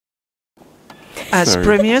As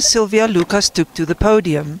Premier Sylvia Lucas took to the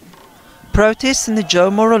podium, protests in the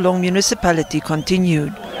Joe Morolong municipality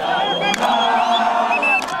continued.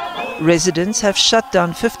 Residents have shut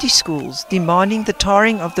down 50 schools, demanding the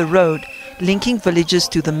tarring of the road linking villages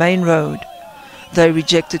to the main road. They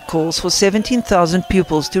rejected calls for 17,000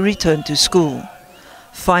 pupils to return to school.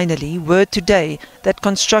 Finally, word today that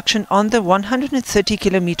construction on the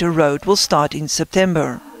 130-kilometer road will start in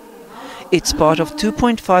September. It's part of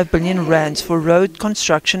 2.5 billion rands for road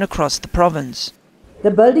construction across the province.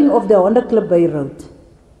 The building of the Honderklip Bay Road,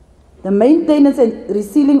 the maintenance and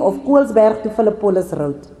resealing of Koelsberg to Philippolis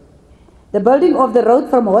Road, the building of the road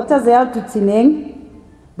from Hotazel to Tsineng,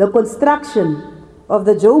 the construction of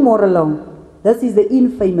the Joe Morolong, this is the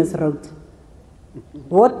infamous road,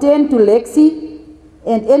 Ward 10 to Lexi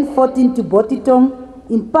and N14 to Botitong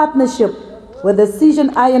in partnership with the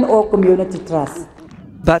Sijan Iron Ore Community Trust.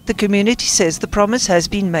 But the community says the promise has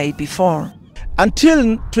been made before.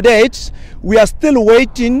 Until to date, we are still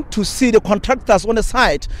waiting to see the contractors on the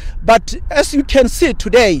site. But as you can see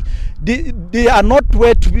today, they are not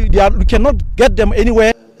where to be. We cannot get them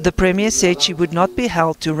anywhere. The Premier said she would not be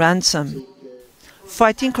held to ransom.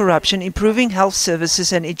 Fighting corruption, improving health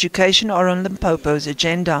services and education are on Limpopo's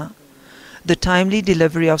agenda. The timely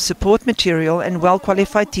delivery of support material and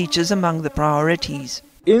well-qualified teachers among the priorities.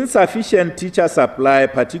 Insufficient teacher supply,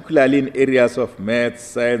 particularly in areas of maths,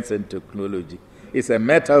 science and technology, is a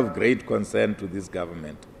matter of great concern to this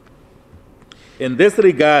government. In this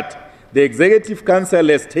regard, the Executive Council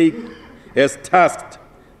has tasked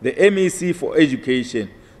the MEC for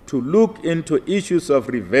Education to look into issues of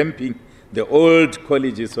revamping the old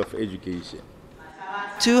colleges of education.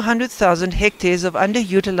 200,000 hectares of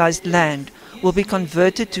underutilized land will be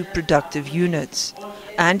converted to productive units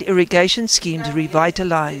and irrigation schemes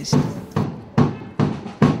revitalized.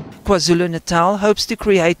 KwaZulu-Natal hopes to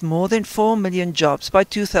create more than 4 million jobs by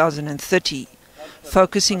 2030,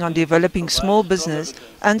 focusing on developing small business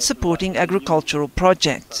and supporting agricultural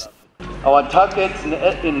projects. Our targets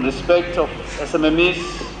in respect of SMMEs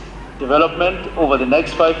development over the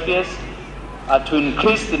next 5 years are to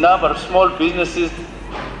increase the number of small businesses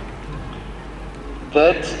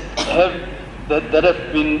that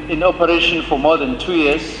have been in operation for more than 2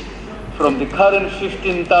 years, from the current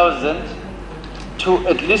 15,000 to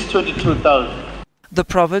at least 22,000. The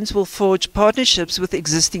province will forge partnerships with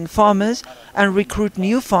existing farmers and recruit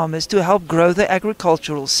new farmers to help grow the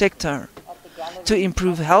agricultural sector. To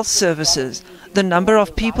improve health services, the number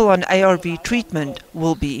of people on ARV treatment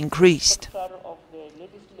will be increased.